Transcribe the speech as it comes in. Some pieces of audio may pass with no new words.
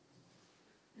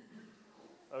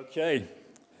Okay.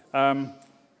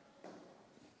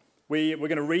 We're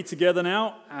going to read together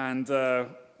now, and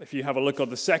if you have a look on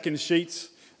the second sheet,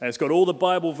 it's got all the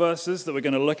Bible verses that we're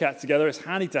going to look at together. It's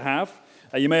handy to have.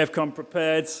 You may have come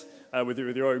prepared with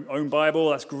your own Bible.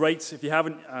 That's great. If you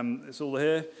haven't, it's all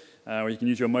here, or you can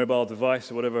use your mobile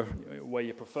device or whatever way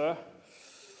you prefer.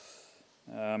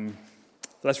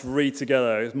 Let's read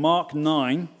together. It's Mark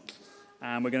 9,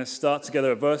 and we're going to start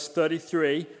together at verse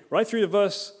 33, right through to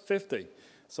verse 50.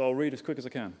 So I'll read as quick as I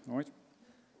can, all right?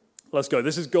 Let's go.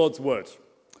 This is God's word.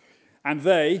 And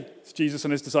they, Jesus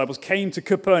and his disciples, came to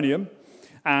Capernaum,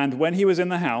 and when he was in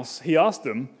the house, he asked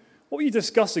them, "What were you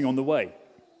discussing on the way?"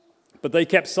 But they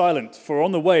kept silent, for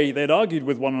on the way they had argued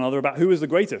with one another about who was the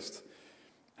greatest.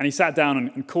 And he sat down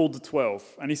and called the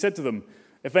 12, and he said to them,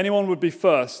 "If anyone would be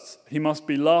first, he must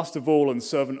be last of all and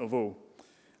servant of all."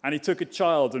 And he took a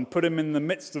child and put him in the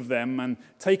midst of them, and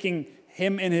taking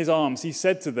him in his arms, he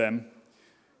said to them,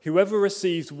 "Whoever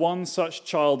receives one such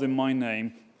child in my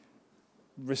name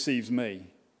receives me.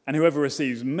 And whoever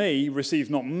receives me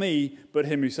receives not me, but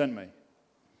him who sent me."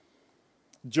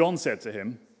 John said to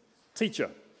him, "Teacher,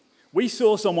 we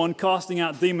saw someone casting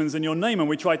out demons in your name, and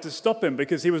we tried to stop him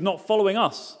because he was not following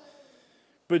us."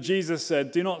 But Jesus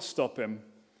said, "Do not stop him,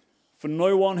 for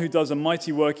no one who does a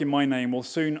mighty work in my name will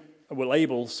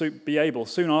be able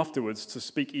soon afterwards to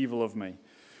speak evil of me.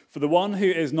 For the one who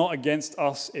is not against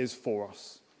us is for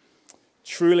us.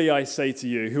 Truly I say to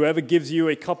you, whoever gives you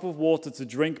a cup of water to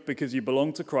drink because you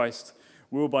belong to Christ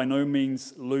will by no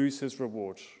means lose his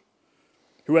reward.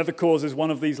 Whoever causes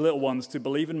one of these little ones to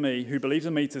believe in me, who believes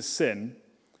in me, to sin,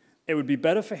 it would be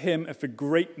better for him if a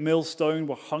great millstone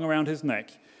were hung around his neck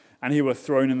and he were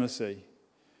thrown in the sea.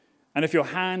 And if your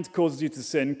hand causes you to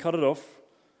sin, cut it off.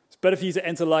 It's better for you to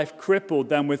enter life crippled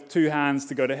than with two hands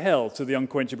to go to hell, to the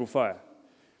unquenchable fire.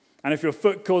 And if your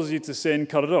foot causes you to sin,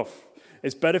 cut it off.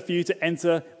 It's better for you to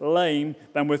enter lame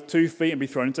than with 2 feet and be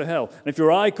thrown into hell. And if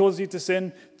your eye causes you to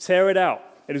sin, tear it out.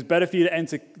 It is better for you to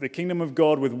enter the kingdom of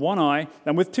God with 1 eye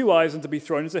than with 2 eyes and to be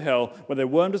thrown into hell, where their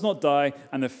worm does not die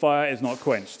and their fire is not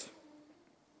quenched.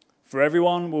 For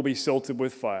everyone will be salted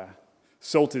with fire.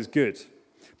 Salt is good.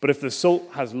 But if the salt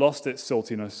has lost its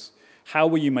saltiness, how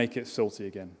will you make it salty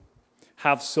again?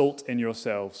 Have salt in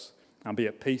yourselves and be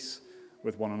at peace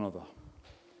with one another."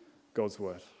 God's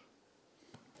word.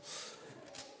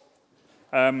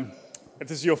 If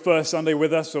this is your first Sunday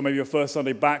with us, or maybe your first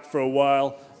Sunday back for a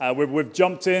while, we've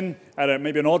jumped in at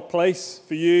maybe an odd place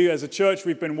for you. As a church,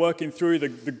 we've been working through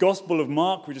the Gospel of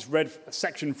Mark. We just read a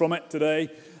section from it today,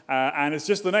 and it's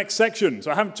just the next section.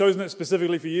 So I haven't chosen it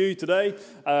specifically for you today,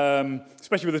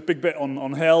 especially with this big bit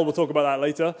on hell. We'll talk about that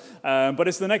later. But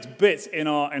it's the next bit in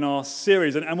our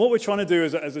series. And what we're trying to do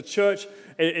as a church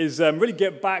is really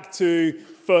get back to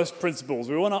first principles.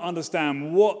 We want to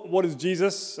understand what is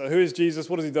Jesus, who is Jesus,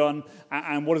 what has he done,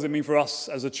 and what does it mean for us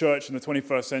as a church in the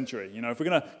 21st century. You know, if we're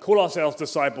going to call ourselves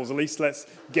disciples, at least let's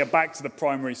get back to the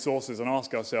primary sources and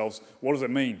ask ourselves, what does it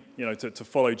mean, to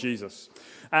follow Jesus?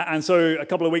 And so a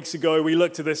couple of weeks ago, we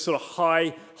looked at this sort of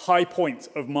high point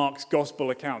of Mark's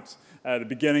gospel account, the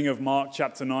beginning of Mark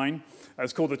chapter 9.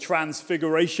 It's called the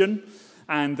Transfiguration.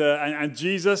 And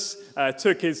Jesus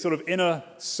took his sort of inner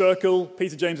circle,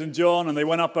 Peter, James, and John, and they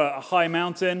went up a high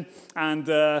mountain. And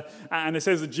it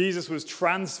says that Jesus was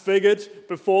transfigured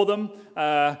before them,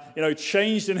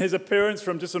 changed in his appearance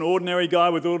from just an ordinary guy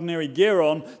with ordinary gear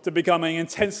on to becoming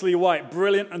intensely white,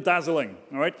 brilliant and dazzling,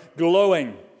 all right,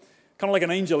 glowing, kind of like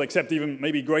an angel, except even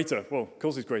maybe greater. Well, of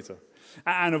course he's greater.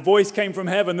 And a voice came from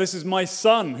heaven, "This is my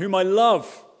son, whom I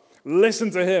love.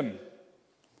 Listen to him."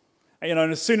 And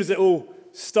as soon as it all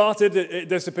started, it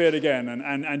disappeared again,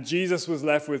 and Jesus was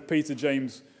left with Peter,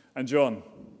 James, and John.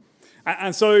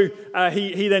 And so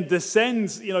he then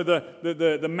descends,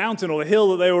 the mountain or the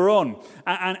hill that they were on,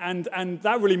 and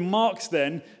that really marks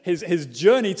then his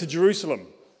journey to Jerusalem.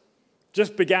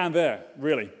 Just began there,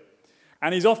 really.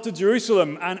 And he's off to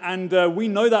Jerusalem, and we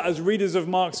know that as readers of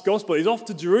Mark's gospel. He's off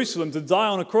to Jerusalem to die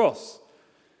on a cross.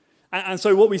 And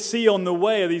so what we see on the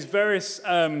way are these various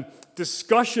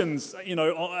discussions,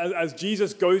 as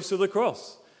Jesus goes to the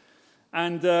cross.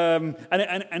 And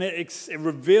it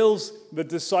reveals the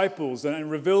disciples, and it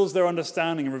reveals their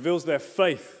understanding, and reveals their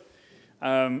faith,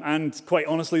 and quite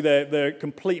honestly, their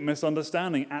complete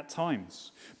misunderstanding at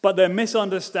times. But their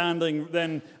misunderstanding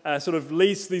then sort of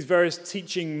leads to these various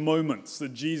teaching moments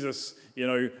that Jesus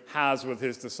has with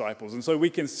his disciples. And so we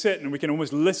can sit and we can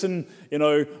almost listen,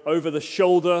 over the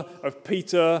shoulder of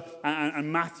Peter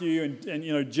and Matthew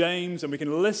and James, and we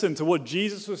can listen to what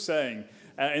Jesus was saying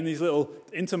in these little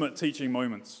intimate teaching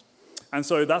moments. And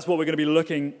so that's what we're going to be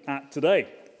looking at today.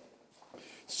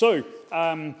 So,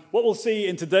 what we'll see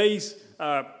in today's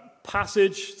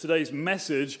passage, today's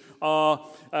message, are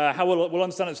how we'll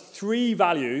understand it's three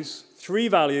values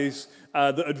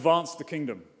that advance the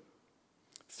kingdom.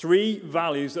 Three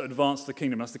values that advance the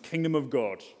kingdom. That's the kingdom of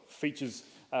God. Features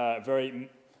very,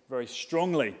 very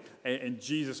strongly in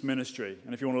Jesus' ministry.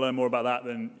 And if you want to learn more about that,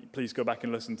 then please go back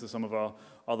and listen to some of our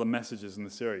other messages in the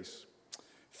series.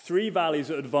 Three values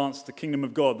that advance the kingdom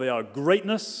of God. They are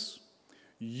greatness,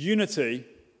 unity,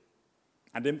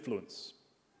 and influence.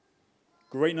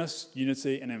 Greatness,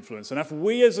 unity, and influence. And if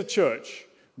we as a church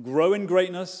grow in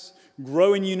greatness,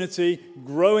 grow in unity,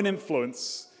 grow in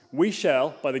influence, we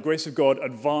shall, by the grace of God,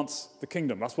 advance the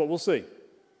kingdom. That's what we'll see.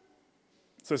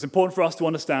 So it's important for us to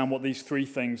understand what these three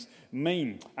things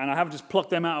mean. And I haven't just plucked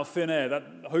them out of thin air. That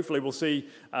hopefully we'll see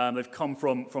they've come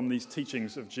from these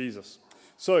teachings of Jesus.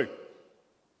 So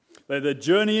they're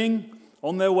journeying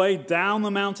on their way down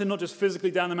the mountain, not just physically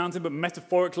down the mountain, but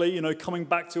metaphorically, coming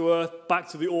back to earth, back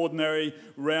to the ordinary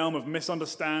realm of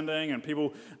misunderstanding and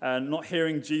people not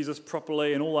hearing Jesus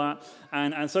properly and all that.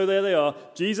 And so there they are.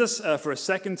 Jesus, for a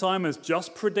second time, has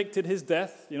just predicted his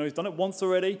death. He's done it once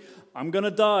already. I'm going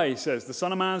to die, he says. The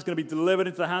Son of Man is going to be delivered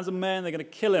into the hands of men. They're going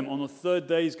to kill him. On the third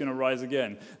day, he's going to rise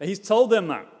again. And he's told them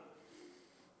that.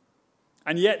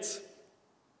 And yet,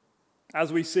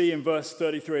 as we see in verse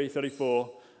 33,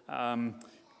 34,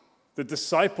 the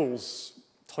disciples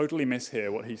totally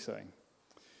mishear what he's saying.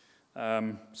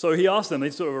 So he asked them, they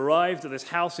sort of arrived at this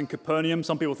house in Capernaum.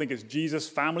 Some people think it's Jesus'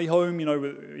 family home, he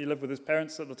lived with his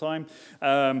parents at the time.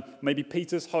 Maybe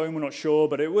Peter's home, we're not sure,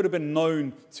 but it would have been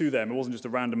known to them. It wasn't just a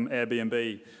random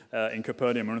Airbnb in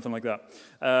Capernaum or anything like that.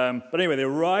 But anyway, they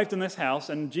arrived in this house,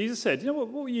 and Jesus said, what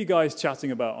were you guys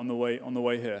chatting about on the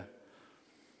way here?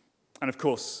 And of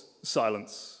course,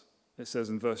 silence. It says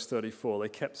in verse 34, they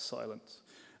kept silent.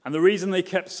 And the reason they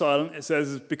kept silent, it says,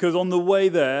 is because on the way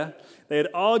there, they had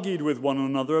argued with one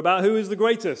another about who is the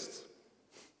greatest.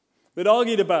 They'd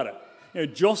argued about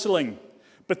it, jostling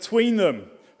between them.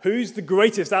 Who's the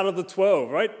greatest out of the 12,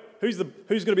 right? Who's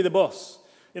going to be the boss?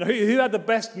 Who had the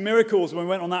best miracles when we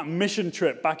went on that mission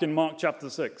trip back in Mark chapter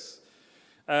 6?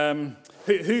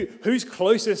 Who's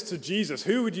closest to Jesus?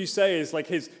 Who would you say is like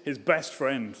his best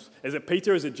friend? Is it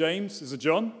Peter? Is it James? Is it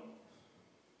John?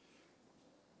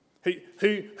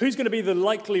 Who's going to be the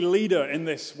likely leader in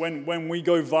this when we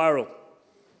go viral?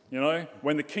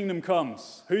 When the kingdom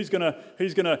comes, who's going to?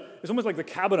 It's almost like the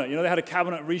cabinet. They had a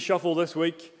cabinet reshuffle this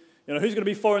week. Who's going to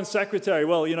be foreign secretary?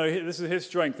 Well, this is his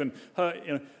strength, and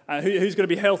who's going to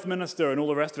be health minister and all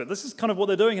the rest of it. This is kind of what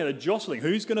they're doing here. They're jostling.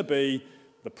 Who's going to be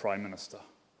the prime minister?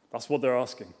 That's what they're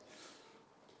asking.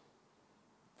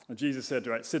 And Jesus said,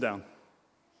 right, sit down.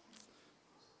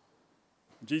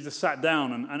 Jesus sat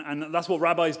down, and that's what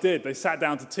rabbis did. They sat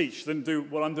down to teach. They didn't do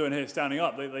what I'm doing here, standing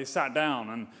up. They sat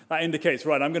down, and that indicates,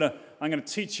 right, I'm going to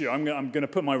teach you. I'm going to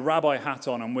put my rabbi hat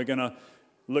on, and we're going to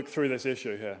look through this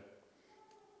issue here.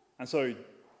 And so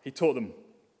he taught them.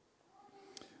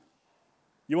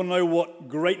 You want to know what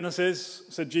greatness is,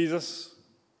 said Jesus?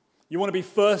 You want to be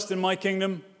first in my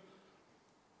kingdom?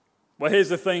 Well, here's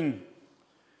the thing.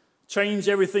 Change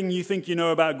everything you think you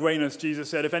know about greatness, Jesus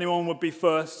said. If anyone would be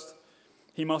first,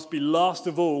 he must be last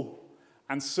of all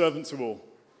and servant to all.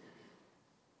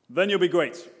 Then you'll be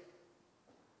great.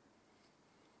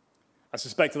 I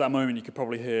suspect at that moment you could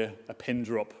probably hear a pin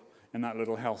drop in that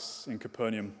little house in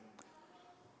Capernaum.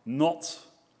 Not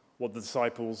what the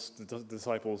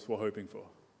disciples were hoping for.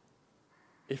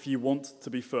 If you want to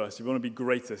be first, if you want to be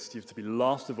greatest, you have to be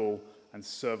last of all and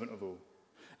servant of all.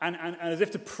 And as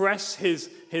if to press his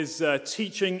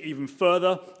teaching even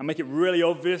further and make it really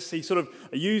obvious, he sort of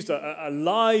used a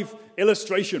live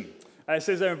illustration. It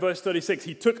says there in verse 36,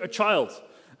 he took a child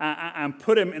and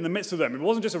put him in the midst of them. It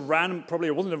wasn't just a random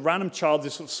child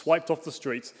just sort of swiped off the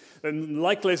streets. And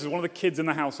likely this is one of the kids in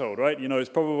the household, right? It's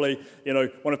probably,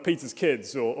 one of Peter's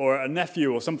kids or a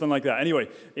nephew or something like that. Anyway,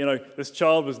 this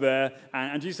child was there,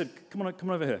 and Jesus said, come on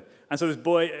over here. And so this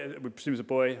boy, we presume it's a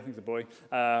boy, I think it's a boy,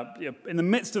 in the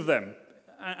midst of them.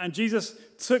 And Jesus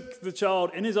took the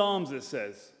child in his arms, it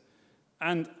says.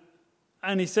 And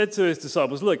he said to his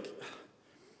disciples, look,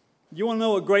 you want to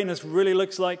know what greatness really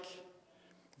looks like?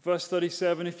 Verse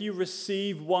 37, if you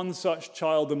receive one such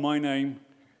child in my name,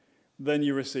 then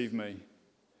you receive me.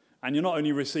 And you're not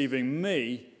only receiving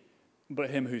me, but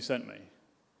him who sent me.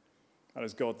 That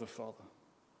is God the Father.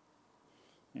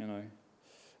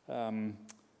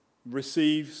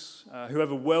 Receives,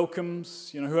 whoever welcomes,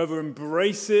 whoever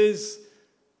embraces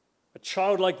a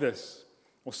child like this,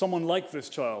 or someone like this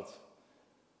child,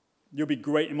 you'll be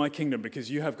great in my kingdom because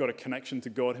you have got a connection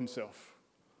to God himself.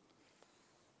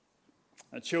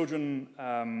 Children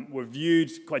were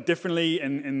viewed quite differently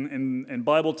in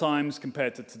Bible times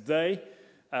compared to today.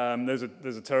 There's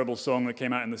a terrible song that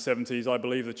came out in the 70s, I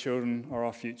Believe the Children Are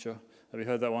Our Future. Have you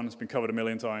heard that one? It's been covered a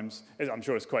million times. I'm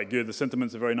sure it's quite good. The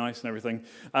sentiments are very nice and everything.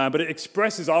 But it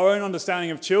expresses our own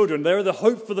understanding of children. They're the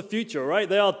hope for the future, right?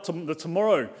 They are the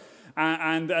tomorrow.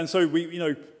 And so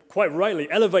we, quite rightly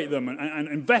elevate them and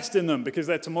invest in them because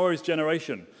they're tomorrow's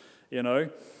generation,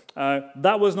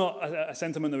 That was not a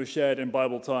sentiment that was shared in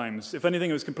Bible times. If anything,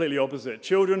 it was completely opposite.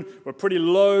 Children were pretty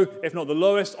low, if not the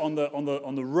lowest, on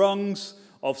the rungs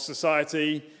of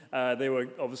society. They were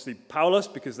obviously powerless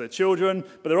because they're children,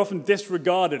 but they're often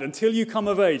disregarded until you come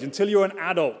of age, until you're an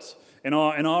adult in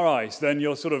our eyes. Then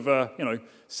you're sort of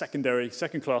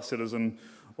second-class citizen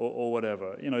or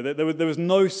whatever. There was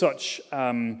no such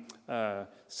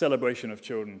celebration of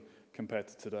children compared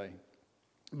to today.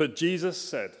 But Jesus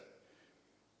said,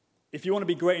 if you want to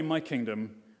be great in my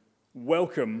kingdom,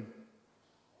 welcome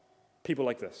people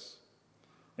like this.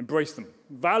 Embrace them.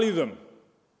 Value them.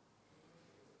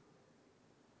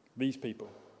 These people.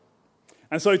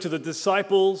 And so to the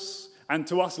disciples and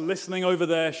to us listening over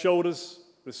their shoulders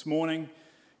this morning,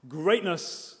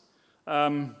 greatness,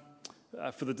 for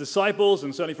the disciples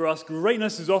and certainly for us,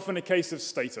 greatness is often a case of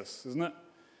status, isn't it?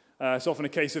 It's often a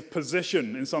case of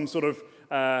position in some sort of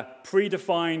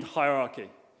predefined hierarchy.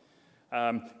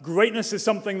 Greatness is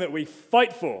something that we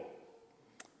fight for.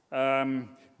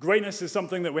 Greatness is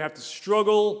something that we have to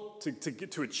struggle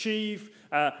to achieve.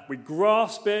 We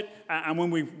grasp it, and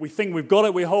when we think we've got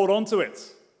it, we hold on to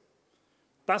it.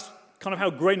 That's kind of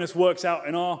how greatness works out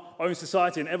in our own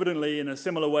society, and evidently in a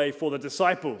similar way for the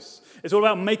disciples. It's all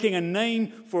about making a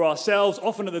name for ourselves,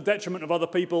 often at the detriment of other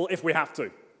people, if we have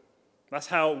to. That's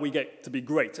how we get to be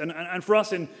great. And for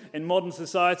us in modern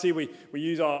society, we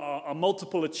use our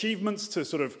multiple achievements to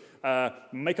sort of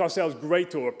make ourselves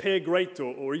great or appear great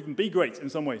or even be great in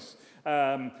some ways.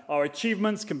 Our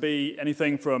achievements can be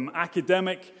anything from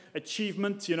academic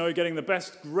achievement, getting the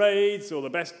best grades or the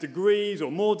best degrees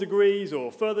or more degrees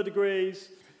or further degrees.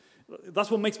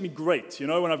 That's what makes me great,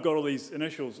 when I've got all these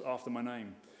initials after my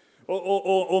name.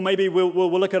 Or maybe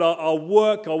we'll look at our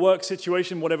work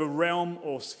situation, whatever realm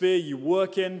or sphere you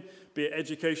work in, be it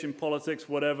education, politics,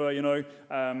 whatever,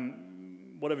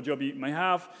 whatever job you may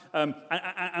have,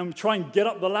 and try and get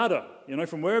up the ladder,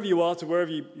 from wherever you are to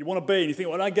wherever you want to be. And you think,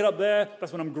 when I get up there,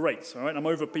 that's when I'm great, all right? I'm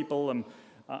over people, and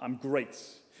I'm great.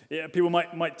 Yeah, people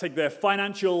might take their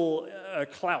financial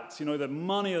clout, the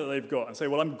money that they've got, and say,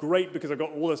 well, I'm great because I've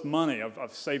got all this money.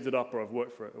 I've saved it up or I've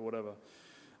worked for it or whatever.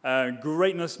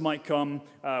 Greatness might come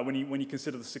when you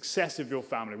consider the success of your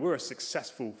family. We're a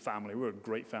successful family. We're a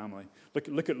great family.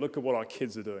 Look at what our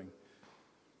kids are doing.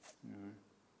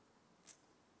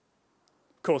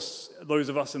 Of course, those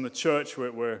of us in the church,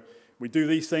 we do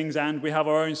these things, and we have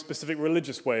our own specific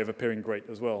religious way of appearing great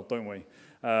as well, don't we?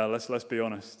 Let's be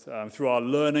honest. Through our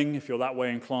learning, if you're that way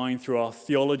inclined, through our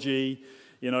theology,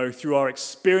 through our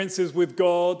experiences with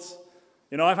God.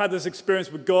 I've had this experience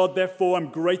with God, therefore I'm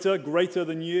greater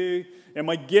than you. In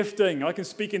my gifting, I can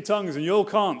speak in tongues and you all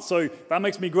can't, so that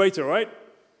makes me greater, right?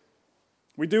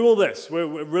 We do all this.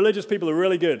 Religious people are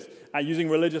really good at using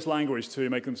religious language to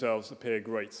make themselves appear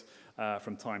great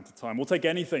from time to time. We'll take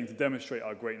anything to demonstrate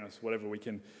our greatness, whatever we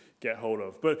can get hold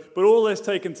of. But all this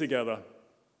taken together,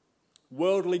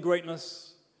 worldly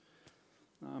greatness,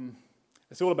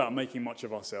 it's all about making much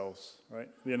of ourselves, right?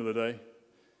 At the end of the day.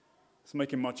 It's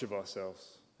making much of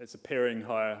ourselves. It's appearing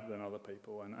higher than other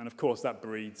people. And of course, that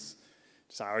breeds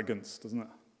just arrogance, doesn't it?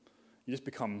 You just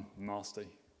become nasty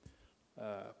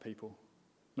people.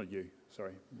 Not you,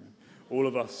 sorry. All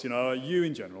of us, you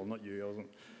in general, not you.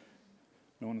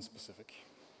 No one specific.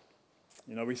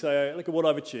 We say, look at what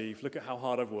I've achieved. Look at how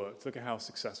hard I've worked. Look at how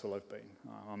successful I've been.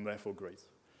 I'm therefore great.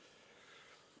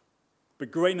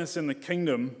 But greatness in the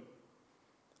kingdom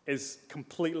is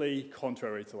completely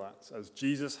contrary to that, as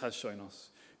Jesus has shown us.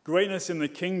 Greatness in the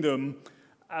kingdom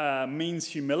means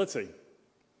humility.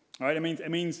 Right?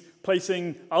 It means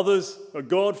placing others, or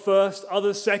God first,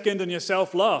 others second, and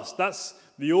yourself last. That's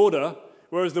the order.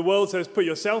 Whereas the world says put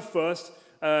yourself first,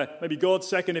 maybe God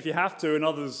second if you have to, and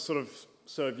others sort of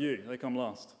serve you. They come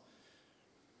last.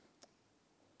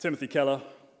 Timothy Keller,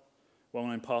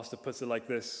 well-known pastor, puts it like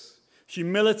this: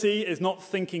 humility is not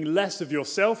thinking less of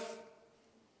yourself.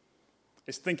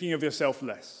 It's thinking of yourself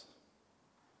less.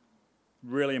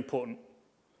 Really important.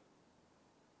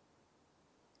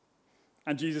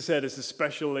 And Jesus said it's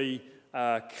especially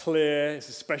clear, it's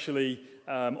especially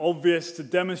obvious to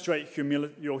demonstrate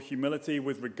your humility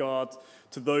with regard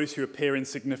to those who appear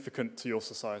insignificant to your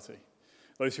society,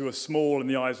 those who are small in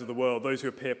the eyes of the world, those who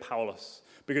appear powerless.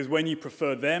 Because when you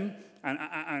prefer them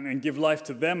and give life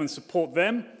to them and support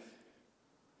them,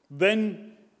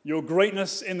 then your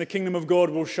greatness in the kingdom of God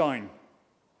will shine.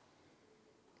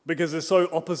 Because they're so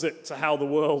opposite to how the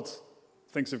world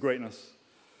thinks of greatness.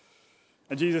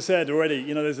 And Jesus said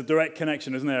already, there's a direct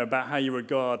connection, isn't there, about how you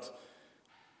regard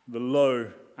the low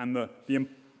and the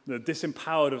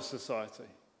disempowered of society.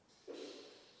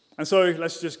 And so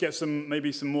let's just get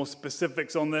maybe some more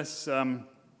specifics on this.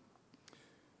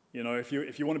 If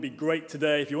you want to be great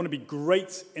today, if you want to be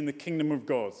great in the kingdom of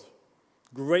God,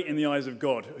 great in the eyes of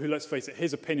God, who, let's face it,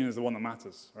 his opinion is the one that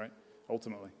matters, right?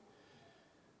 Ultimately.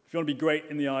 If you want to be great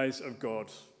in the eyes of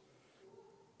God,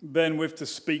 then we've to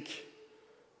speak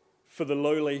for the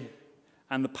lowly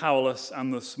and the powerless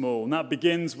and the small. And that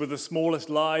begins with the smallest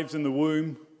lives in the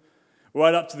womb,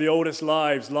 right up to the oldest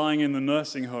lives lying in the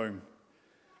nursing home.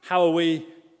 How are we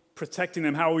protecting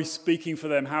them? How are we speaking for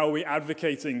them? How are we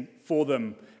advocating for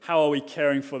them? How are we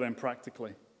caring for them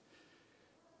practically?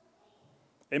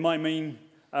 It might mean,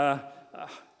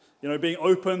 being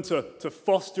open to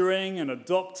fostering and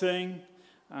adopting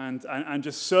and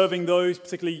just serving those,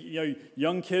 particularly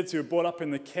young kids who are brought up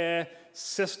in the care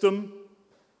system,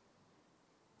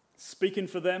 speaking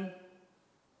for them.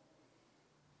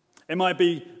 It might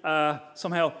be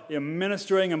somehow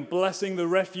ministering and blessing the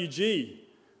refugee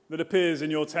that appears in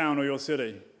your town or your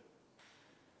city.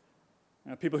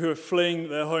 People who are fleeing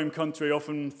their home country,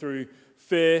 often through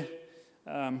fear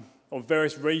of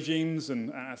various regimes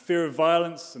and fear of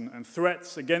violence and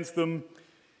threats against them,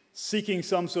 seeking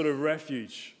some sort of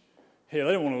refuge. Here,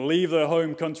 they don't want to leave their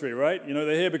home country, right?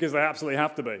 They're here because they absolutely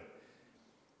have to be.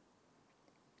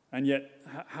 And yet,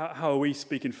 how are we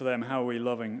speaking for them? How are we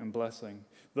loving and blessing?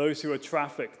 Those who are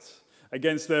trafficked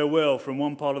against their will from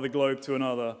one part of the globe to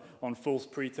another on false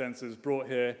pretenses, brought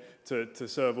here to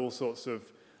serve all sorts of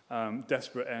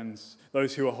desperate ends.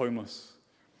 Those who are homeless.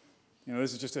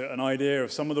 This is just an idea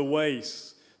of some of the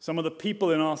ways, some of the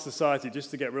people in our society,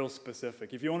 just to get real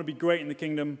specific. If you want to be great in the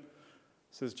kingdom,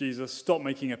 says Jesus, stop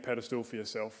making a pedestal for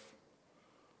yourself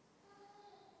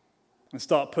and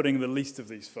start putting the least of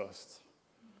these first.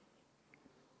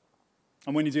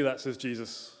 And when you do that, says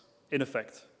Jesus, in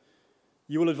effect,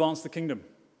 you will advance the kingdom.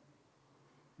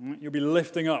 You'll be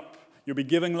lifting up. You'll be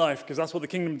giving life, because that's what the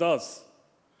kingdom does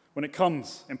when it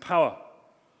comes in power.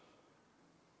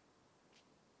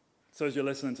 So as you're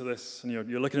listening to this and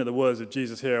you're looking at the words of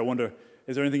Jesus here, I wonder,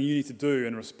 is there anything you need to do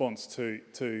in response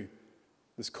to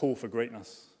this call for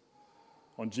greatness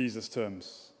on Jesus'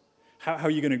 terms? How are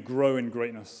you going to grow in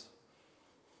greatness?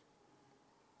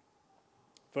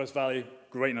 First value,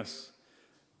 greatness.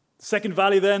 The second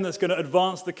value then that's going to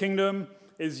advance the kingdom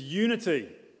is unity.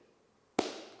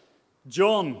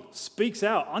 John speaks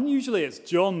out. Unusually it's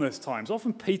John this time. It's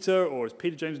often Peter, or it's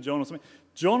Peter, James, and John or something.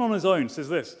 John on his own says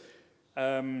this,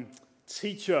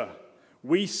 Teacher,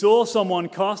 we saw someone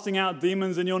casting out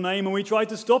demons in your name and we tried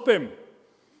to stop him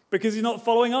because he's not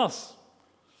following us.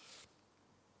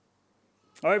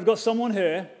 All right, we've got someone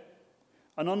here,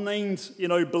 an unnamed,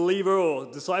 believer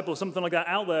or disciple, something like that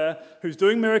out there, who's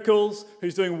doing miracles,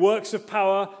 who's doing works of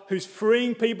power, who's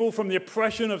freeing people from the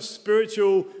oppression of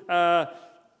spiritual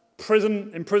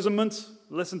imprisonment.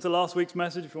 Listen to last week's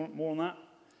message if you want more on that.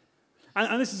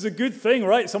 And this is a good thing,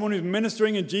 right? Someone who's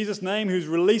ministering in Jesus' name, who's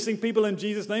releasing people in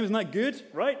Jesus' name. Isn't that good,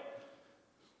 right?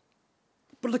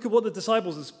 But look at what the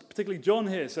disciples, particularly John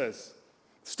here, says.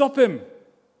 Stop him,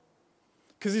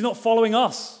 because he's not following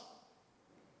us.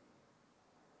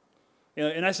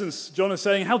 In essence, John is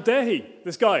saying, how dare he,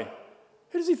 this guy?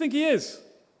 Who does he think he is?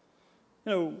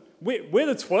 We're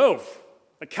the 12,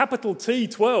 a capital T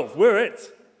 12. We're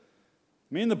it.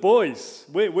 Me and the boys,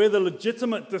 we're the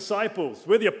legitimate disciples.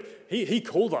 He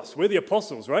called us. We're the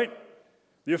apostles, right?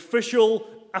 The official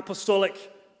apostolic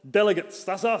delegates.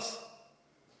 That's us.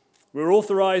 We're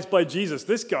authorized by Jesus.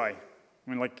 This guy,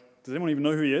 does anyone even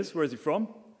know who he is? Where is he from?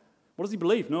 What does he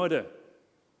believe? No idea.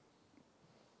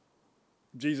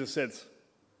 Jesus said,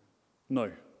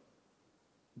 no,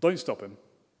 don't stop him.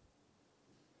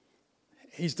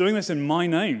 He's doing this in my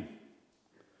name.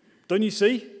 Don't you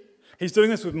see? He's doing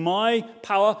this with my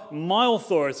power, my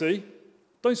authority.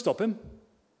 Don't stop him.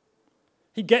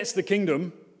 He gets the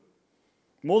kingdom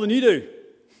more than you do.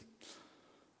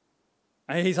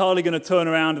 And he's hardly going to turn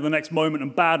around in the next moment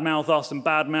and badmouth us and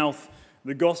badmouth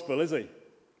the gospel, is he?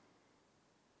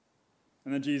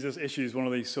 And then Jesus issues one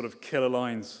of these sort of killer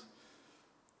lines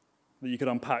that you could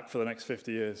unpack for the next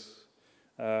 50 years.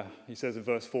 He says in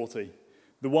verse 40,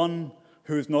 the one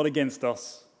who is not against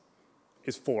us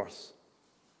is for us.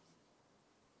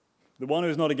 The one who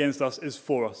is not against us is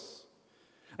for us.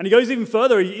 And he goes even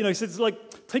further. He says,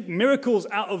 like, take miracles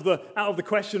out of the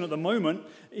question at the moment.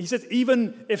 He says,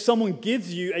 even if someone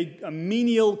gives you a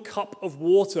menial cup of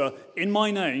water in my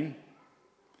name,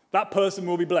 that person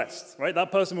will be blessed, right?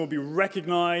 That person will be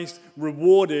recognized,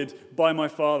 rewarded by my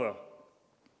Father.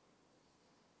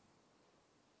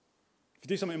 If you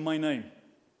do something in my name,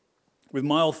 with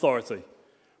my authority,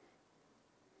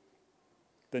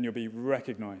 then you'll be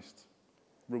recognized,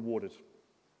 rewarded.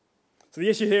 So the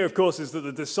issue here, of course, is that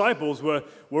the disciples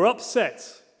were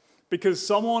upset because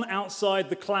someone outside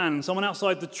the clan, someone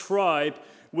outside the tribe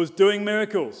was doing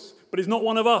miracles. But he's not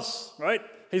one of us, right?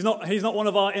 He's not one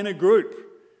of our inner group.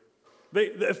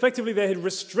 Effectively, they had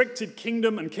restricted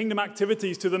kingdom and kingdom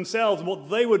activities to themselves and what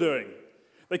they were doing.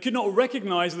 They could not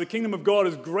recognize that the kingdom of God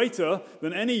is greater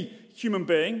than any human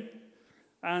being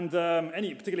and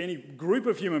particularly any group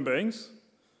of human beings.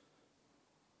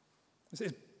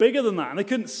 It's bigger than that, and they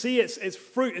couldn't see its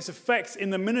fruit, its effects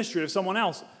in the ministry of someone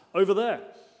else over there.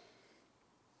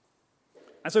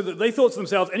 And so they thought to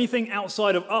themselves, anything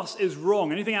outside of us is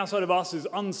wrong, anything outside of us is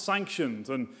unsanctioned,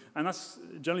 and that's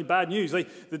generally bad news.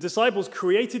 The disciples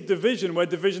created division where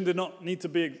division did not need to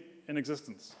be in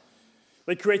existence.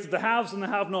 They created the haves and the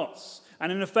have-nots,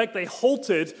 and in effect they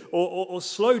halted or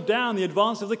slowed down the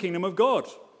advance of the kingdom of God.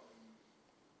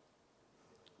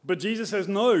 But Jesus says,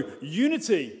 no,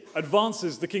 unity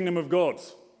advances the kingdom of God.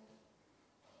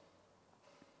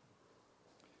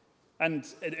 And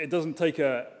it doesn't take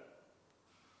a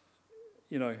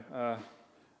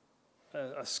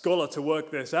scholar to work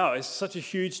this out. It's such a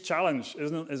huge challenge,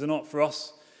 is it not, for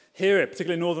us here,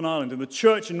 particularly in Northern Ireland, in the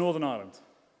church in Northern Ireland.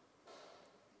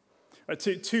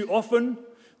 Too often,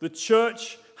 the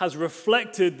church has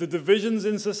reflected the divisions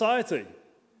in society.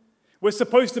 We're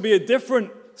supposed to be a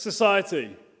different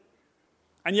society.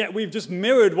 And yet we've just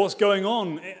mirrored what's going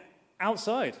on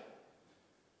outside.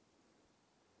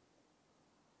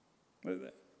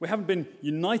 We haven't been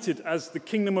united as the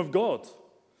kingdom of God.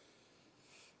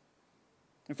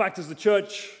 In fact, as the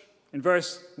church, in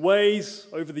various ways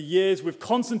over the years, we've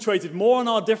concentrated more on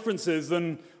our differences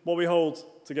than what we hold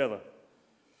together.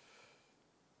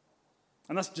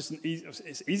 And that's just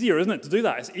it's easier, isn't it, to do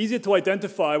that? It's easier to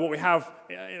identify what we have,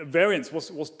 variance,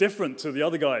 what's different to the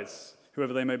other guys,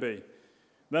 whoever they may be,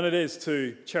 than it is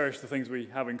to cherish the things we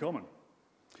have in common.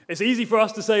 It's easy for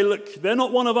us to say, look, they're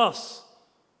not one of us.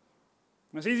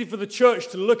 It's easy for the church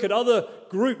to look at other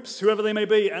groups, whoever they may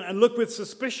be, and look with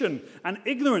suspicion and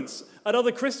ignorance at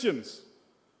other Christians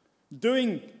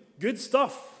doing good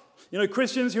stuff.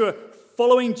 Christians who are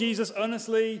following Jesus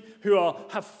earnestly, who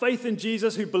have faith in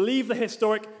Jesus, who believe the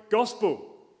historic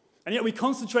gospel. And yet we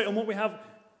concentrate on what we have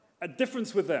a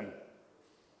difference with them.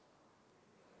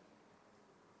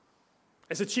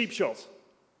 It's a cheap shot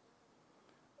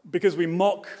because we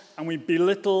mock and we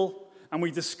belittle and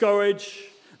we discourage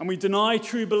and we deny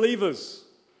true believers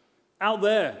out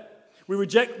there. We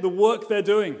reject the work they're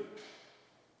doing.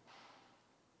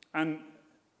 And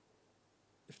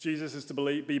if Jesus is to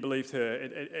be believed here,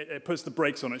 it puts the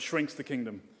brakes on it, shrinks the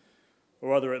kingdom. Or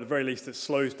rather, at the very least, it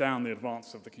slows down the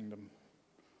advance of the kingdom.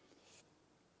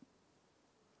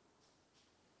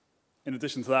 In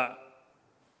addition to that,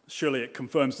 surely it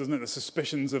confirms, doesn't it, the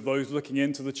suspicions of those looking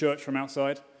into the church from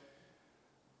outside.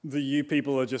 That you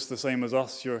people are just the same as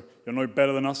us. You're no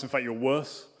better than us. In fact, you're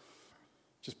worse.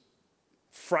 Just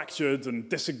fractured and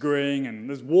disagreeing. And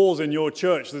there's wars in your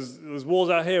church. There's wars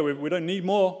out here. We don't need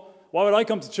more. Why would I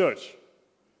come to church?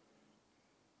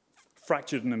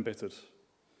 Fractured and embittered.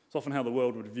 It's often how the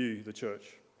world would view the church.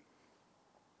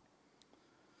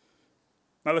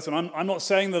 Now listen, I'm not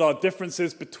saying that our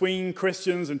differences between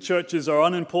Christians and churches are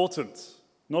unimportant.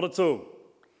 Not at all.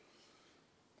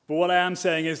 But what I am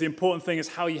saying is the important thing is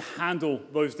how you handle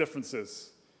those differences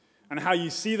and how you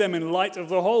see them in light of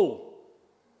the whole.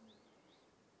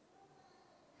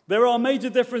 There are major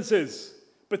differences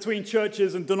between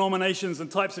churches and denominations and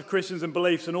types of Christians and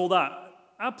beliefs and all that.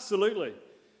 Absolutely.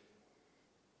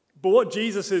 But what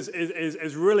Jesus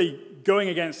is really going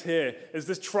against here is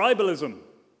this tribalism.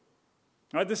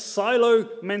 Right, this silo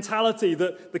mentality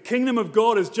that the kingdom of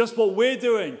God is just what we're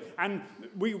doing, and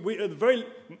we at the very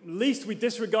least we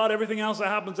disregard everything else that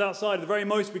happens outside. At the very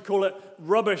most we call it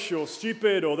rubbish or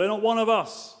stupid or they're not one of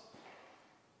us.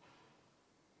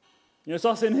 It's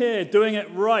us in here doing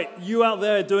it right, you out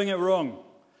there doing it wrong.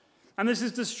 And this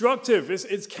is destructive,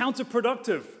 it's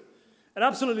counterproductive. It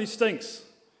absolutely stinks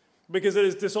because it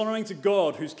is dishonoring to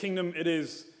God whose kingdom it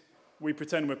is we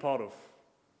pretend we're part of.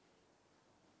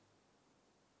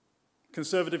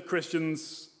 Conservative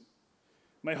Christians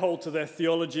may hold to their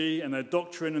theology and their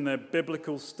doctrine and their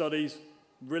biblical studies,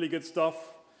 really good stuff,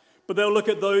 but they'll look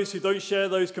at those who don't share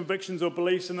those convictions or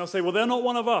beliefs and they'll say, well, they're not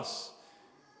one of us.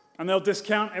 And they'll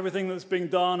discount everything that's being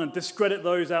done and discredit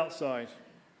those outside.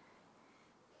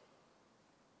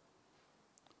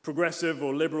 Progressive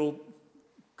or liberal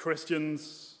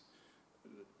Christians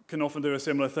can often do a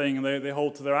similar thing, and they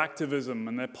hold to their activism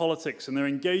and their politics and their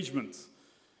engagement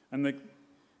and their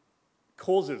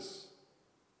causes.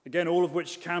 Again, all of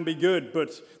which can be good,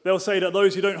 but they'll say that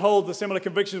those who don't hold the similar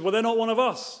convictions, well, they're not one of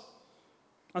us.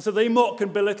 And so they mock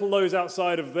and belittle those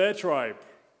outside of their tribe.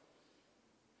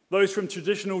 Those from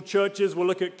traditional churches will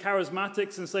look at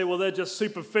charismatics and say, well, they're just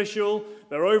superficial,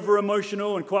 they're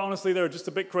over-emotional, and quite honestly, they're just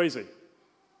a bit crazy.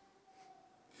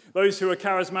 Those who are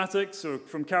charismatics or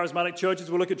from charismatic churches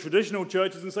will look at traditional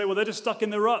churches and say, well, they're just stuck in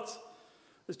the rut.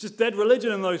 It's just dead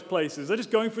religion in those places. They're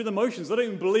just going through the motions. They don't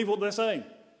even believe what they're saying.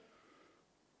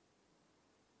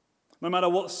 No matter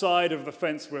what side of the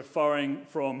fence we're firing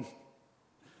from,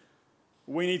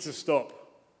 we need to stop.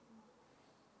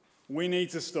 We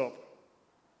need to stop.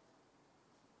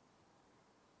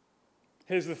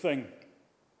 Here's the thing.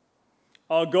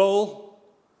 Our goal,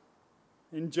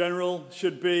 in general,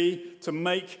 should be to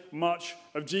make much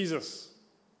of Jesus,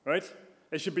 right?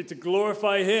 It should be to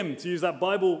glorify him, to use that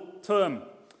Bible term.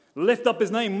 Lift up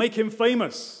his name, make him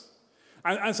famous.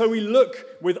 And so we look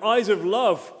with eyes of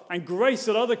love and grace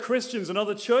at other Christians and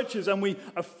other churches, and we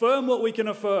affirm what we can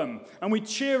affirm. And we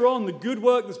cheer on the good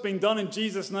work that's being done in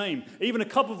Jesus' name, even a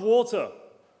cup of water.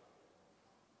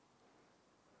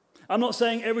 I'm not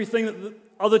saying everything that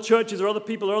other churches or other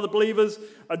people or other believers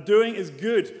are doing is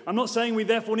good. I'm not saying we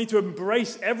therefore need to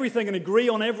embrace everything and agree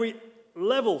on every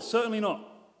level. Certainly not.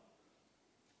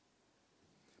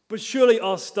 But surely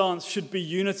our stance should be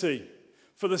unity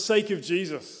for the sake of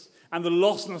Jesus and the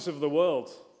lostness of the world.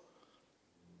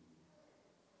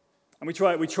 And we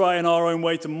try in our own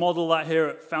way to model that here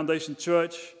at Foundation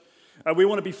Church. We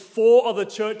want to be for other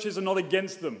churches and not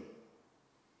against them.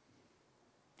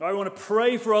 I want to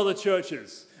pray for other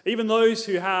churches, even those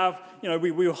who have,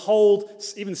 we hold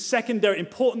even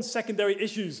important secondary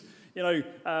issues,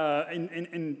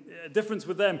 in difference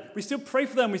with them. We still pray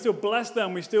for them, we still bless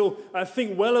them, we still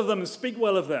think well of them and speak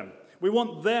well of them. We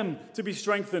want them to be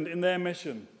strengthened in their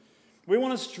mission. We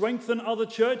want to strengthen other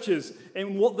churches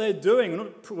in what they're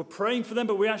doing. We're praying for them,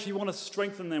 but we actually want to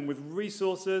strengthen them with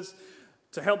resources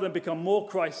to help them become more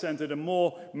Christ-centered and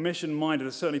more mission-minded.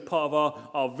 It's certainly part of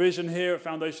our vision here at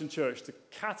Foundation Church, to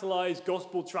catalyze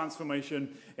gospel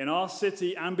transformation in our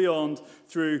city and beyond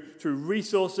through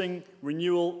resourcing,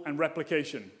 renewal, and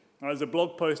replication. Now, there's a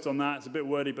blog post on that. It's a bit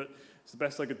wordy, but it's the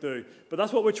best I could do. But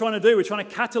that's what we're trying to do. We're trying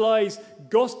to catalyze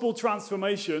gospel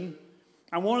transformation.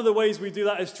 And one of the ways we do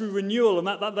that is through renewal, and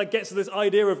that gets to this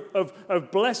idea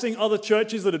of blessing other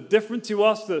churches that are different to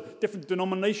us, the different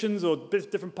denominations or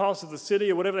different parts of the city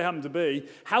or whatever they happen to be.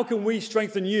 How can we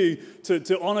strengthen you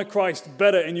to honor Christ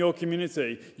better in your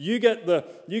community? You get the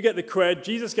cred,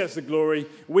 Jesus gets the glory.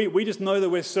 We just know that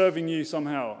we're serving you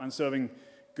somehow and serving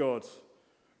God.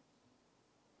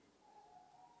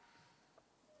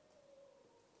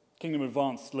 Kingdom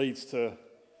Advance leads to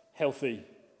healthy,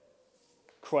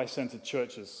 Christ-centered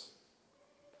churches.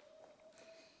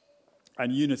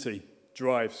 And unity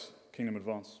drives Kingdom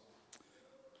Advance.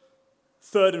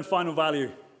 Third and final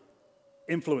value,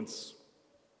 influence.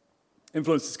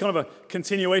 Influence is kind of a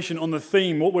continuation on the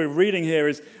theme. What we're reading here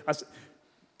is as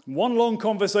one long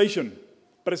conversation,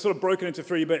 but it's sort of broken into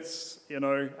 3 bits,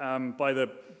 by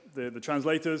the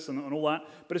translators and all that.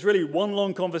 But it's really one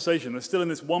long conversation. They're still in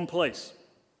this one place.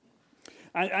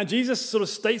 And Jesus sort of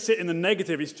states it in the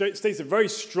negative. He states it very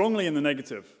strongly in the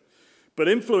negative. But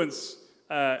influence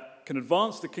can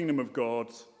advance the kingdom of God.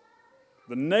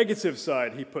 The negative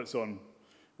side he puts on. And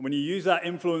when you use that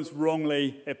influence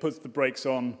wrongly, it puts the brakes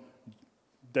on.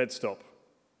 Dead stop.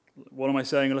 What am I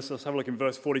saying? Let's have a look in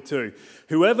verse 42.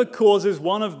 Whoever causes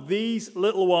one of these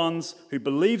little ones who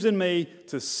believes in me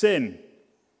to sin,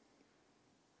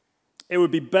 it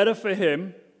would be better for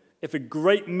him if a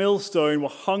great millstone were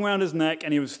hung around his neck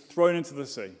and he was thrown into the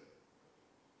sea.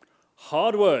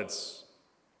 Hard words,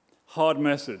 hard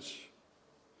message.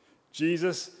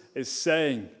 Jesus is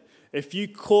saying, if you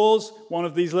cause one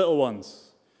of these little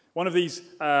ones, one of these,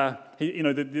 the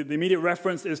immediate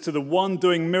reference is to the one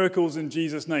doing miracles in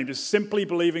Jesus' name, just simply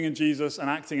believing in Jesus and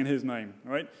acting in his name,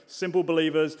 right? Simple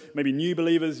believers, maybe new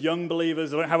believers, young believers,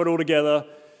 they don't have it all together.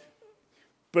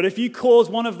 But if you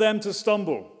cause one of them to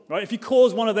stumble, right? If you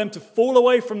cause one of them to fall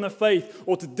away from the faith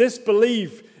or to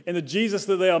disbelieve in the Jesus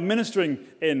that they are ministering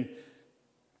in,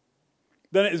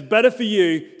 then it is better for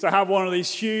you to have one of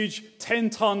these huge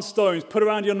 10-ton stones put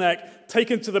around your neck,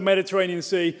 taken to the Mediterranean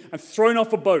Sea, and thrown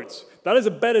off a boat. That is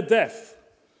a better death.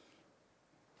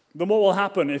 then what will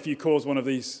happen if you cause one of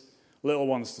these little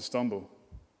ones to stumble?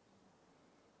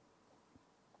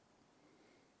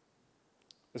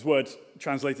 This word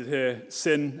translated here,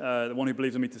 sin, the one who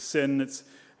believes in me to sin, it's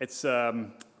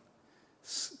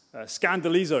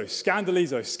scandalizo,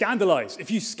 scandalize.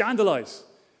 If you scandalize,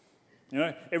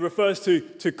 it refers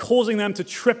to causing them to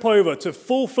trip over, to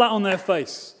fall flat on their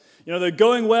face. They're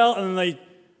going well and then they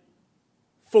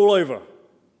fall over.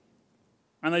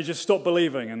 And they just stop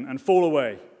believing and fall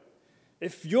away.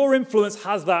 If your influence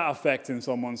has that effect in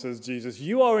someone, says Jesus,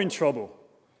 you are in trouble.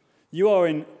 You are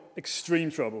in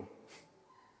extreme trouble.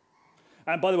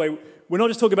 And by the way, we're not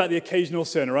just talking about the occasional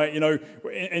sin, right?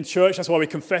 In church, that's why we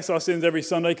confess our sins every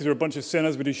Sunday, because we're a bunch of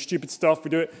sinners. We do stupid stuff.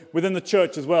 We do it within the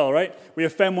church as well, right? We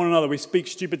offend one another. We speak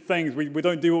stupid things. We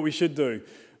don't do what we should do.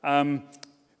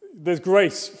 There's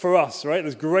grace for us, right?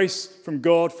 There's grace from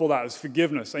God for that. There's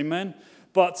forgiveness. Amen?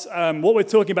 But what we're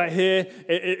talking about here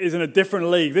is in a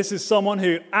different league. This is someone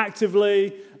who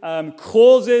actively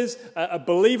causes a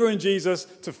believer in Jesus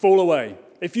to fall away.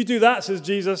 If you do that, says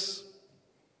Jesus,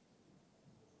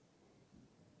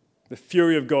 the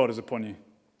fury of God is upon you.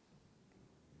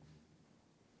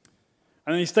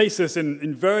 And then he states this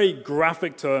in very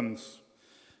graphic terms.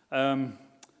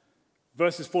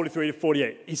 Verses 43 to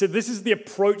 48. He said, this is the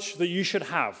approach that you should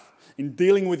have in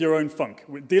dealing with your own funk,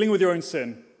 dealing with your own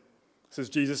sin, says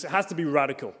Jesus. It has to be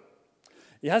radical.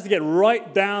 It has to get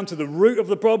right down to the root of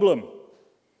the problem.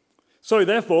 So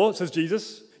therefore, says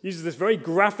Jesus, uses this very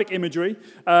graphic imagery,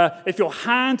 if your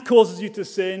hand causes you to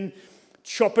sin,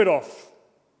 chop it off.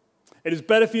 It is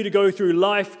better for you to go through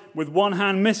life with one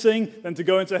hand missing than to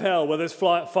go into hell where there's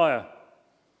fire. All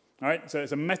right? So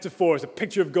it's a metaphor, it's a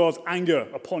picture of God's anger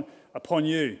upon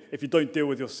you if you don't deal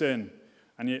with your sin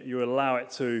and you allow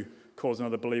it to cause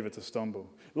another believer to stumble.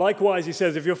 Likewise, he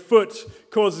says, if your foot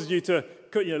causes you to,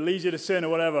 leads you to sin or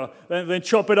whatever, then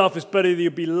chop it off. It's better that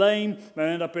you be lame than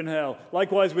end up in hell.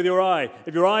 Likewise with your eye.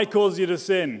 If your eye causes you to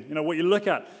sin, what you look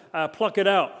at, pluck it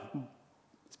out.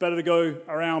 It's better to go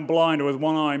around blind or with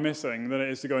one eye missing than it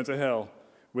is to go into hell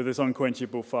with this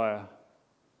unquenchable fire.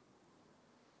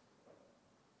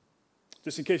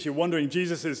 Just in case you're wondering,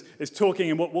 Jesus is talking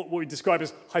in what we describe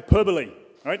as hyperbole,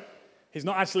 right? He's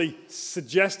not actually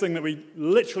suggesting that we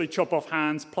literally chop off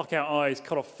hands, pluck out eyes,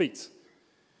 cut off feet.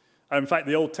 In fact,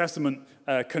 the Old Testament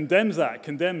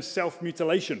condemns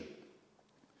self-mutilation.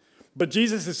 But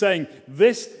Jesus is saying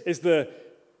this is the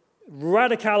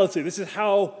radicality. This is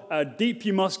how deep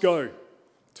you must go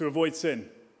to avoid sin.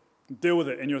 Deal with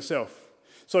it in yourself.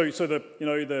 So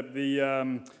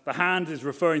the hand is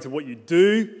referring to what you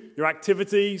do, your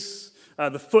activities.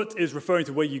 The foot is referring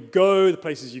to where you go, the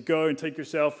places you go and take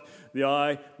yourself. The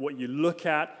eye, what you look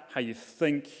at, how you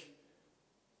think.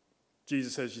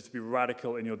 Jesus says you to be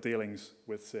radical in your dealings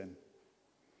with sin. And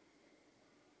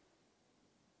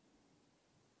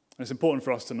it's important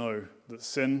for us to know that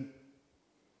sin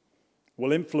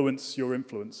will influence your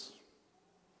influence.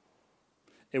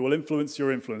 It will influence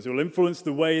your influence. It will influence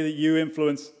the way that you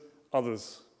influence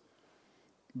others.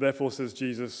 Therefore, says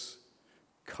Jesus,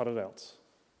 cut it out.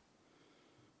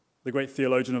 The great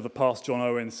theologian of the past, John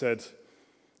Owen, said,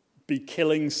 be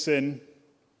killing sin,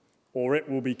 or it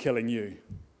will be killing you.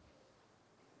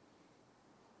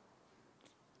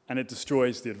 And it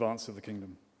destroys the advance of the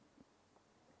kingdom.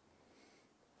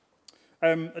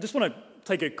 I just want to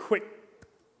take a quick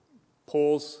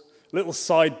pause, little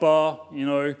sidebar,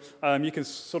 you can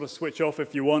sort of switch off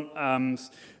if you want.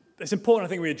 It's important, I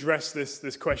think, we address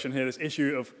this question here, this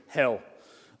issue of hell.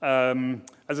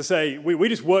 As I say, we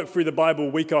just work through the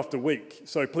Bible week after week.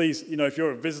 So please, if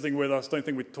you're visiting with us, don't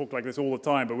think we talk like this all the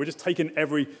time, but we're just taking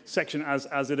every section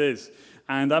as it is.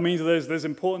 And that means there's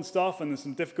important stuff and there's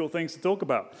some difficult things to talk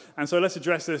about. And so let's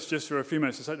address this just for a few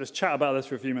minutes. Let's chat about this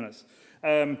for a few minutes.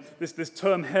 This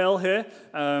term hell here,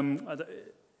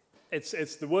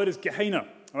 it's the word is Gehenna,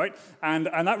 all right? And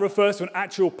that refers to an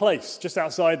actual place just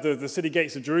outside the city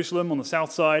gates of Jerusalem on the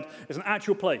south side. It's an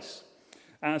actual place.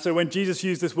 And so when Jesus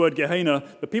used this word Gehenna,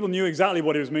 the people knew exactly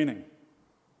what he was meaning.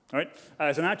 All right?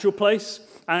 It's an actual place.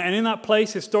 And in that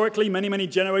place, historically, many, many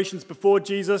generations before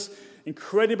Jesus,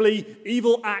 incredibly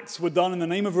evil acts were done in the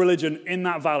name of religion in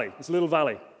that valley. It's a little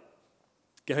valley.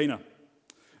 Gehenna.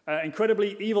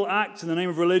 Incredibly evil acts in the name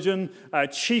of religion,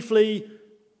 chiefly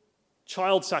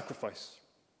child sacrifice.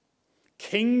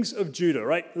 Kings of Judah,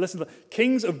 right? Listen,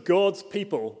 kings of God's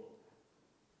people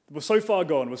were so far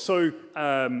gone, were so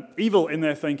evil in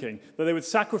their thinking, that they would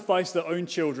sacrifice their own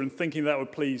children thinking that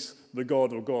would please the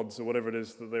god or gods or whatever it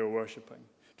is that they were worshipping.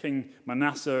 King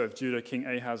Manasseh of Judah, King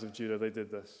Ahaz of Judah, they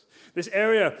did this. This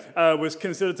area was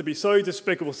considered to be so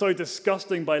despicable, so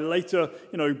disgusting by later,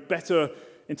 better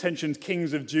intentioned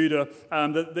kings of Judah,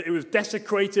 that it was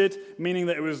desecrated, meaning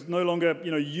that it was no longer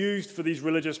used for these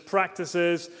religious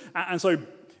practices. And so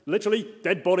literally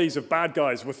dead bodies of bad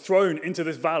guys were thrown into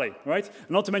this valley, right? And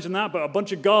not to mention that, but a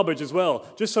bunch of garbage as well,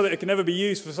 just so that it can never be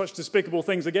used for such despicable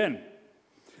things again.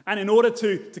 And in order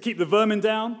to keep the vermin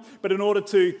down, but in order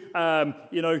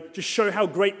to, just show how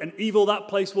great and evil that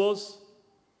place was,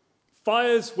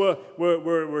 fires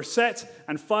were set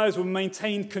and fires were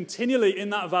maintained continually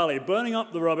in that valley, burning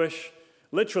up the rubbish,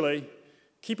 literally,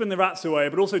 keeping the rats away,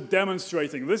 but also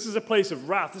demonstrating this is a place of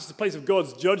wrath, this is a place of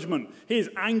God's judgment. He is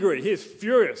angry, he is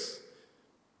furious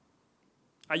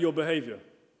at your behavior.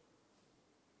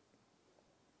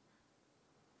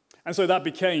 And so that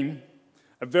became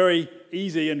a very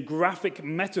easy and graphic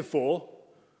metaphor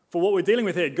for what we're dealing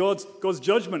with here, God's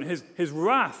judgment, his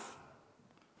wrath,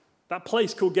 that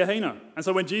place called Gehenna. And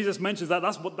so when Jesus mentions that,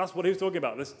 that's what he was talking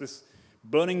about, this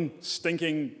burning,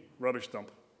 stinking rubbish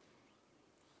dump.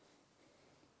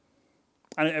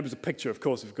 And it was a picture, of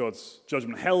course, of God's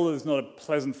judgment. Hell is not a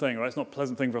pleasant thing, right? It's not a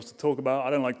pleasant thing for us to talk about. I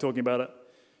don't like talking about it.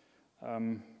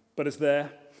 But it's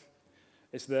there.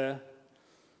 It's there.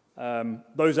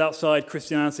 Those outside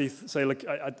Christianity say, look,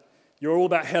 you're all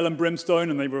about hell and brimstone,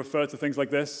 and they refer to things like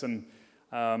this, and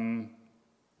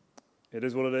it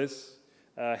is what it is.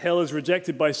 Hell is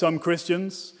rejected by some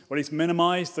Christians, or at least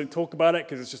minimized. Don't talk about it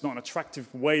because it's just not an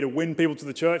attractive way to win people to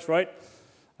the church, right?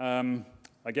 I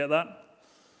get that.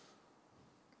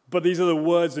 But these are the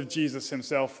words of Jesus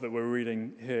himself that we're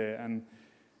reading here, and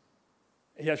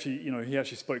he actually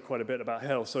spoke quite a bit about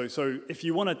hell. So if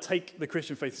you want to take the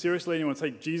Christian faith seriously, and you want to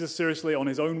take Jesus seriously on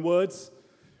his own words,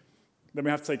 then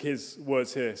we have to take his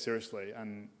words here seriously.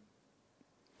 And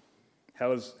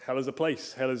hell is a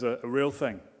place. Hell is a real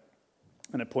thing.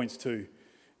 And it points to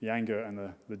the anger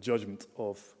and the judgment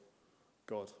of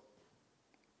God.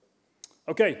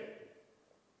 Okay.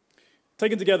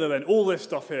 Taken together then, all this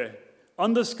stuff here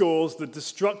underscores the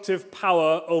destructive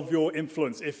power of your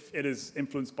influence if it is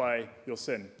influenced by your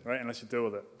sin, right? Unless you deal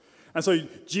with it. And so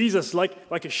Jesus, like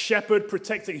a shepherd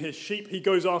protecting his sheep, he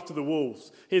goes after the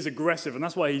wolves. He's aggressive, and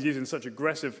that's why he's using such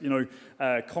aggressive,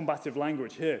 combative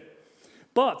language here.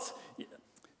 But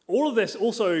all of this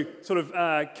also sort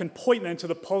of can point then to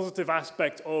the positive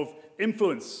aspect of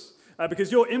influence,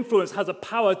 because your influence has a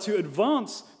power to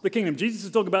advance the kingdom. Jesus is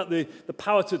talking about the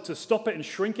power to stop it and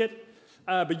shrink it.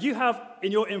 But you have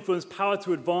in your influence power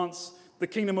to advance the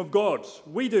kingdom of God.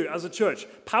 We do as a church.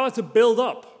 Power to build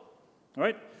up,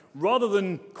 right? Rather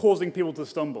than causing people to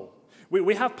stumble.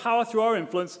 We have power through our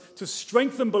influence to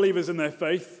strengthen believers in their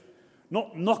faith,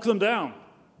 not knock them down.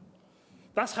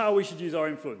 That's how we should use our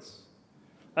influence.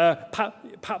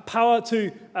 Power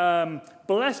to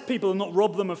bless people and not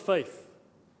rob them of faith.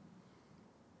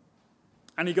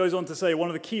 And he goes on to say one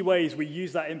of the key ways we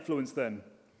use that influence then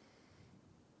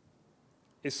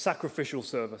is sacrificial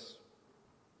service.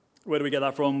 Where do we get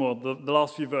that from? Well, the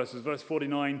last few verses, verse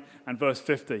 49 and verse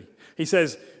 50. He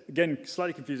says, again,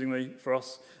 slightly confusingly for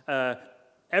us,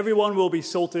 everyone will be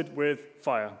salted with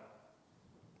fire.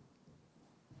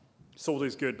 Salt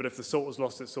is good, but if the salt has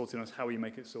lost its saltiness, how will you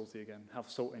make it salty again? Have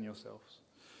salt in yourselves.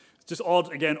 It's just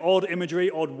odd imagery,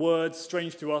 odd words,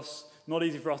 strange to us, not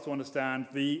easy for us to understand.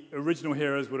 The original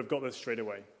hearers would have got this straight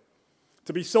away.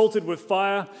 To be salted with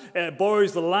fire, it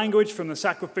borrows the language from the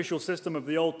sacrificial system of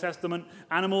the Old Testament.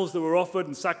 Animals that were offered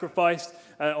and sacrificed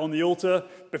on the altar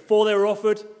before they were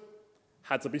offered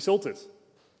had to be salted.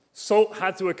 Salt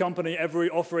had to accompany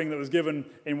every offering that was given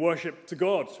in worship to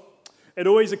God. It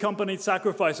always accompanied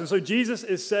sacrifice. And so Jesus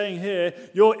is saying here,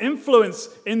 your influence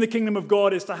in the kingdom of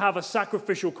God is to have a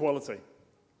sacrificial quality.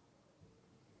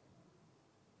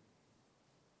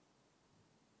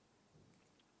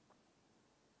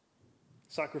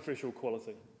 Sacrificial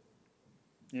quality.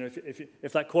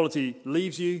 If that quality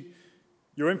leaves you,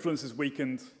 your influence is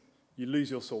weakened, you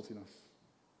lose your saltiness.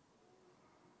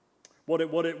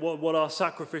 What are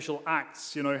sacrificial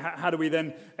acts? How do we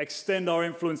then extend our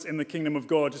influence in the kingdom of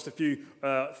God? Just a few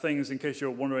things in case you're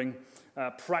wondering.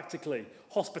 Practically,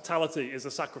 hospitality is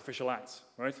a sacrificial act,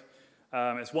 right?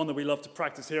 It's one that we love to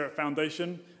practice here at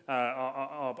Foundation.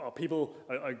 Our people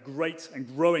are great and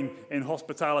growing in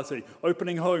hospitality.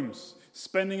 Opening homes,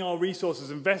 spending our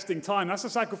resources, investing time. That's a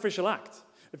sacrificial act.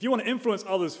 If you want to influence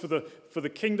others for the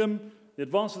kingdom, the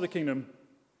advance of the kingdom,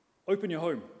 open your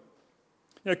home.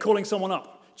 Calling someone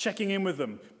up, checking in with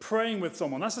them, praying with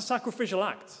someone. That's a sacrificial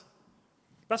act.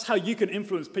 That's how you can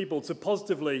influence people to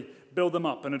positively build them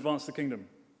up and advance the kingdom.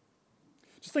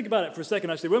 Just think about it for a second,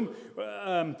 actually.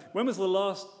 When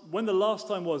the last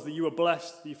time was that you were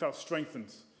blessed, that you felt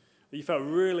strengthened, that you felt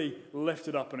really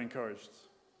lifted up and encouraged?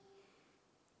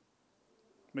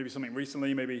 Maybe something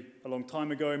recently, maybe a long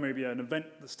time ago, maybe an event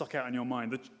that stuck out in your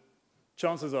mind. The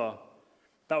chances are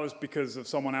that was because of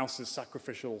someone else's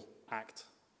sacrificial act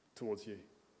towards you.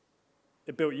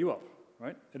 It built you up,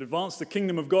 right? It advanced the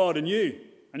kingdom of God in you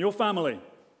and your family.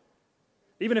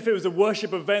 Even if it was a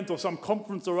worship event or some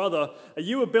conference or other,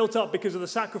 you were built up because of the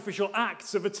sacrificial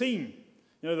acts of a team.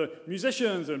 The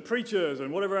musicians and preachers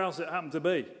and whatever else it happened to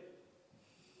be.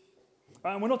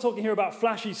 And we're not talking here about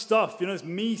flashy stuff, this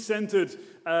me-centered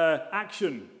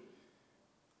action.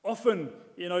 Often,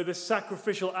 this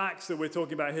sacrificial acts that we're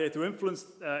talking about here to influence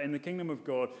in the kingdom of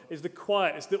God is the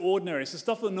quiet, it's the ordinary, it's the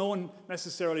stuff that no one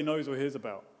necessarily knows or hears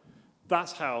about.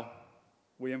 That's how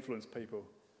we influence people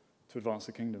to advance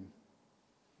the kingdom.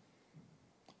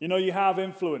 You have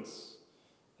influence,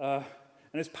 and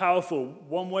it's powerful,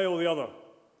 one way or the other.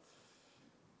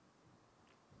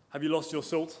 Have you lost your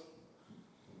salt?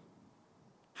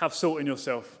 Have salt in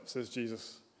yourself, says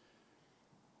Jesus.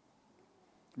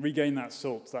 Regain that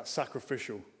salt, that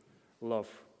sacrificial love.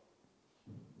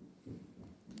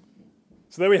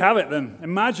 So there we have it then.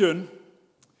 Imagine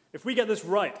if we get this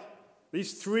right,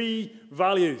 these three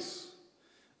values,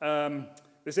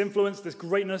 this influence, this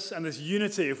greatness, and this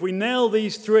unity. If we nail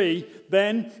these three,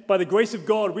 then by the grace of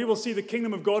God, we will see the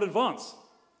kingdom of God advance.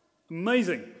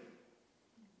 Amazing.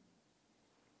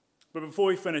 But before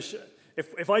we finish,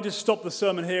 if I just stop the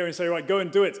sermon here and say, right, go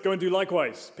and do it, go and do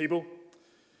likewise, people.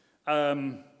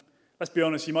 Let's be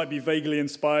honest, you might be vaguely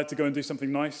inspired to go and do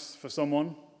something nice for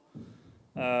someone.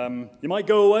 You might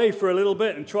go away for a little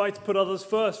bit and try to put others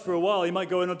first for a while. You might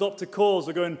go and adopt a cause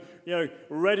or go and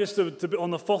register to be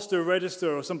on the foster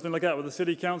register or something like that with the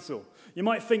city council. You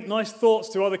might think nice thoughts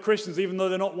to other Christians even though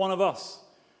they're not one of us.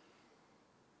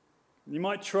 You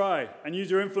might try and use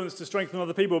your influence to strengthen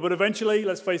other people, but eventually,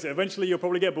 let's face it, eventually you'll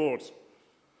probably get bored.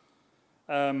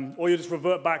 Or you'll just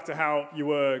revert back to how you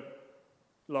were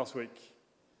last week.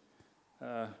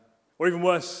 Or even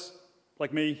worse,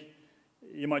 like me,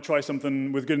 you might try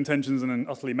something with good intentions and then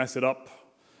utterly mess it up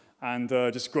and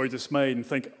just grow dismayed and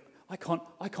think, I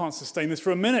can't sustain this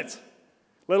for a minute,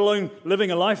 let alone living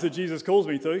a life that Jesus calls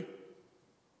me to.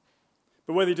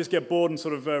 But whether you just get bored and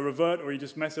sort of revert or you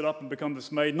just mess it up and become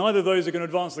dismayed, neither of those are going to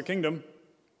advance the kingdom.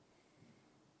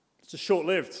 It's just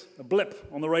short-lived, a blip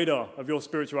on the radar of your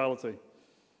spirituality.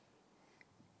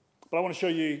 But I want to show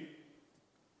you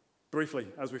briefly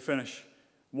as we finish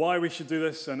why we should do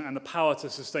this and the power to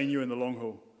sustain you in the long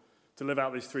haul, to live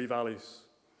out these three values.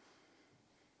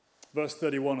 Verse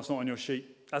 31, it's not on your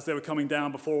sheet. As they were coming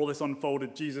down before all this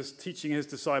unfolded, Jesus, teaching his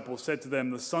disciples, said to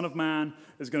them, the Son of Man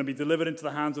is going to be delivered into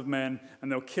the hands of men,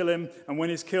 and they'll kill him, and when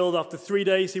he's killed, after 3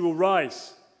 days, he will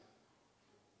rise.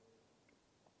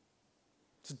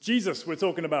 It's Jesus we're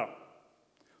talking about.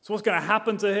 So what's going to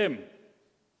happen to him?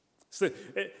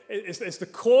 It's the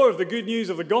core of the good news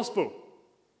of the gospel.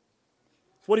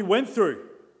 It's what he went through.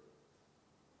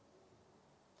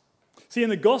 See, in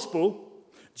the gospel,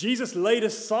 Jesus laid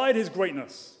aside his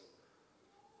greatness.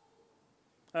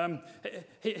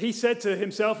 He said to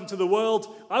himself and to the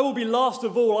world, I will be last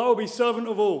of all, I will be servant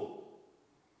of all.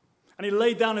 And he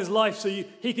laid down his life so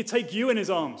he could take you in his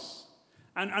arms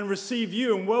and receive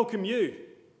you and welcome you.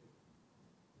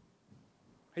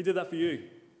 He did that for you.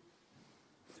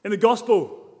 In the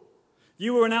gospel,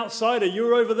 you were an outsider, you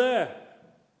were over there,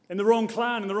 in the wrong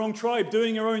clan, in the wrong tribe,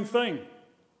 doing your own thing.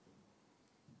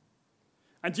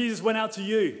 And Jesus went out to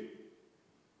you.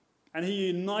 And he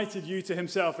united you to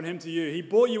himself and him to you. He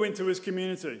brought you into his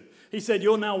community. He said,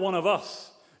 you're now one of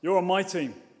us. You're on my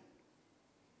team.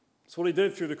 That's what he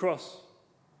did through the cross.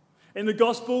 In the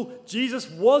gospel, Jesus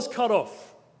was cut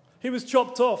off. He was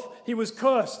chopped off. He was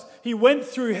cursed. He went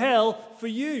through hell for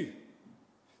you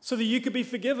so that you could be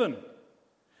forgiven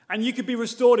and you could be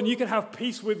restored and you could have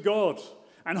peace with God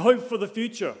and hope for the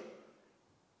future.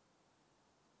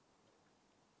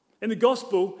 In the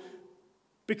gospel,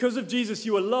 because of Jesus,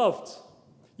 you are loved,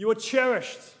 you are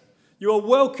cherished, you are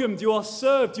welcomed, you are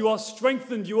served, you are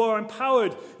strengthened, you are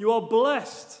empowered, you are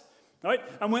blessed. Right?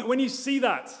 And when you see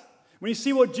that, when you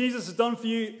see what Jesus has done for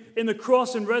you in the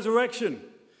cross and resurrection,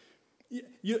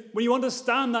 when you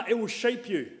understand that, it will shape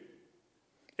you.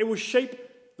 It will shape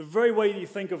the very way that you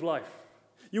think of life.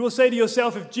 You will say to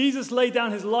yourself, if Jesus laid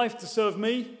down his life to serve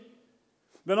me,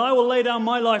 then I will lay down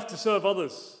my life to serve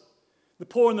others, the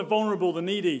poor and the vulnerable, the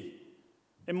needy,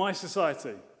 in my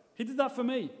society. He did that for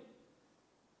me.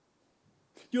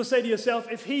 You'll say to yourself,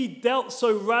 if he dealt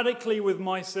so radically with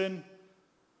my sin,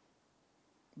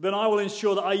 then I will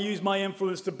ensure that I use my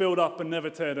influence to build up and never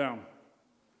tear down.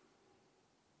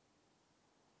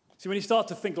 See, when you start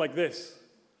to think like this,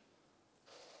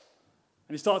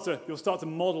 And you'll start to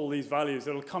model these values.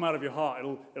 It'll come out of your heart.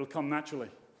 It'll come naturally.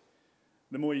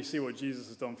 The more you see what Jesus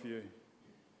has done for you.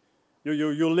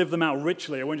 You'll live them out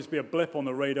richly. It won't just be a blip on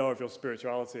the radar of your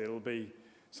spirituality. It'll be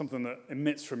something that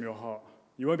emits from your heart.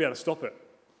 You won't be able to stop it.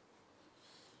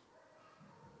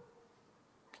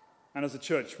 And as a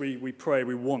church, we pray,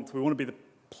 we want to be the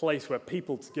place where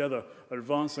people together are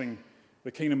advancing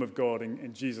the kingdom of God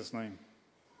in Jesus' name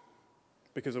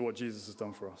because of what Jesus has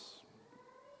done for us.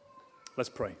 Let's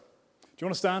pray. Do you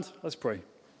want to stand? Let's pray.